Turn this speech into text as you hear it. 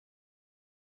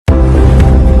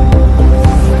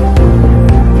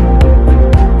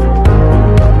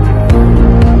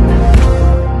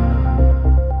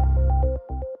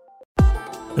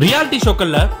Reality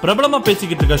ஷோக்கள்ல பிரபலமா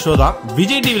பேசிக்கிட்டு இருக்க ஷோ தான்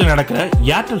விஜய் டிவில நடக்கிற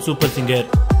ஏர்டெல் சூப்பர் சிங்கர்.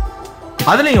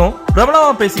 அதுலயும் பிரபலமா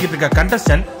பேசிக்கிட்டு இருக்க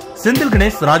கண்டஸ்டன்ட் செந்தில்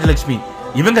கணேஷ், ராஜலட்சுமி.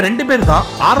 இவங்க ரெண்டு பேர் தான்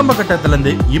ஆரம்ப கட்டத்துல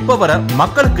இருந்து இப்ப வர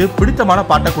மக்களுக்கு பிடித்தமான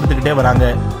பாட்டை கொடுத்துக்கிட்டே வராங்க.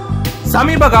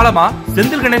 சமீப காலமா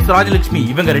செந்தில் கணேஷ், ராஜலட்சுமி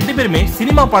இவங்க ரெண்டு பேருமே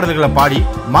சினிமா பாடல்களை பாடி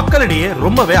மக்களிடையே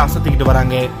ரொம்பவே அசத்திக்கிட்டு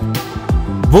வராங்க.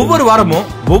 ஒவ்வொரு வாரமும்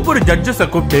ஒவ்வொரு ஜட்ஜஸ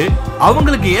கூப்பிட்டு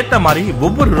அவங்களுக்கு ஏத்த மாதிரி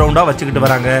ஒவ்வொரு ரவுண்டா வச்சுக்கிட்டு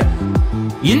வராங்க.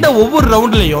 இந்த ஒவ்வொரு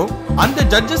ரவுண்ட்லயும் அந்த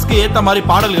ஜட்ஜஸ்க்கு ஏத்த மாதிரி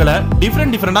பாடல்களை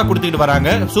டிஃபரெண்டா கொடுத்துக்கிட்டு வராங்க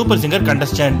சூப்பர் சிங்கர்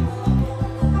கண்டஸ்டன்ட்.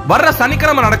 வர்ற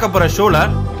சனிக்கிழமை நடக்க போற ஷோல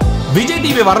விஜய்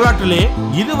டிவி வரலாற்றிலே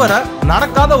இதுவரை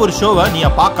நடக்காத ஒரு ஷோவை நீ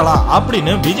பார்க்கலாம்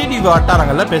அப்படின்னு விஜய் டிவி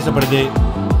வட்டாரங்கள்ல பேசப்படுது.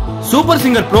 சூப்பர்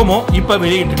சிங்கர் ப்ரோமோ இப்ப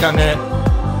வெளியிட்டு இருக்காங்க.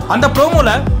 அந்த ப்ரோமோல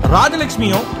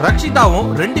ராஜலட்சுமியும் ரக்ஷிதாவும்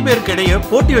ரெண்டு பேருக்கு இடையே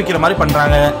போட்டி வைக்கிற மாதிரி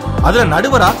பண்றாங்க. அதுல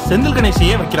நடுவரா செந்தில்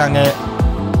கணேஷையே வைக்கிறாங்க.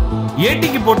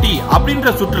 ஏட்டிக்கு போட்டி அப்படின்ற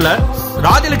சுற்றுல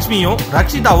ராஜலட்சுமியும்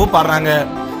ரக்ஷிதாவும் பாடுறாங்க.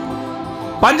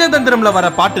 பஞ்சதந்திரம்ல வர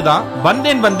பாட்டு தான்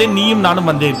வந்தேன் வந்தேன் நீயும் நானும்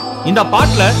வந்தேன். இந்த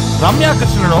பாட்டுல ரம்யா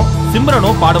கிருஷ்ணனும்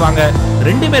சிம்ரனும் பாடுவாங்க.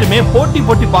 ரெண்டு பேருமே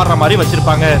போட்டி பாடுற மாதிரி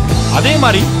வச்சிருப்பாங்க. அதே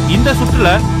மாதிரி இந்த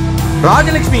சுற்றுல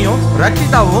ராஜலட்சுமியும்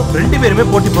ரக்ஷிதாவும் ரெண்டு பேருமே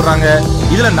போட்டி போடுறாங்க.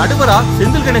 இதுல நடுவரா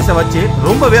செந்தில் கணேச வச்சு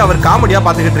ரொம்பவே அவர் காமெடியா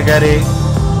பாத்துக்கிட்டு இருக்காரு.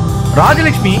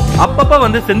 ராஜலட்சுமி அப்பப்ப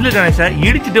வந்து செந்தில் கணேச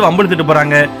இடிச்சிட்டு வம்பிழுத்துட்டு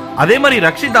போறாங்க. அதே மாதிரி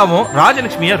ரக்ஷிதாவும்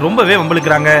ராஜலட்சுமிய ரொம்பவே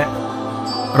வம்பிழுக்கிறாங்க.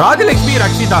 ராஜலட்சுமி,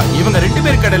 ரக்ஷிதா இவங்க ரெண்டு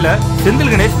பேர் கடையில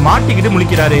செந்தில் கணேஷ் மாட்டிக்கிட்டு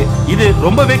முழிக்கிறாரு. இது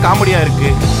ரொம்பவே காமெடியா இருக்கு.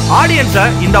 ஆடியன்ஸ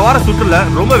இந்த வார சுற்றுல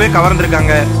ரொம்பவே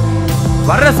கவர்ந்திருக்காங்க.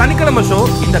 வர்ற சனிக்கிழமை ஷோ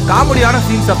இந்த காமெடியான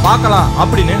சீன்ஸை பார்க்கலாம்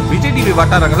அப்படின்னு விஜய் டிவி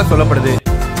வட்டாரங்கள்ல சொல்லப்படுது.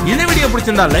 இந்த வீடியோ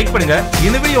பிடிச்சிருந்தா லைக் பண்ணுங்க.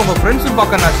 இந்த வீடியோ உங்க ஃப்ரெண்ட்ஸும்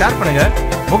பார்க்க ஷேர் பண்ணுங்க.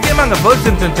 முக்கியமா எங்க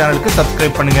பேர்ட்ஸ் சேனலுக்கு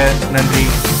சப்ஸ்கிரைப் பண்ணுங்க. நன்றி.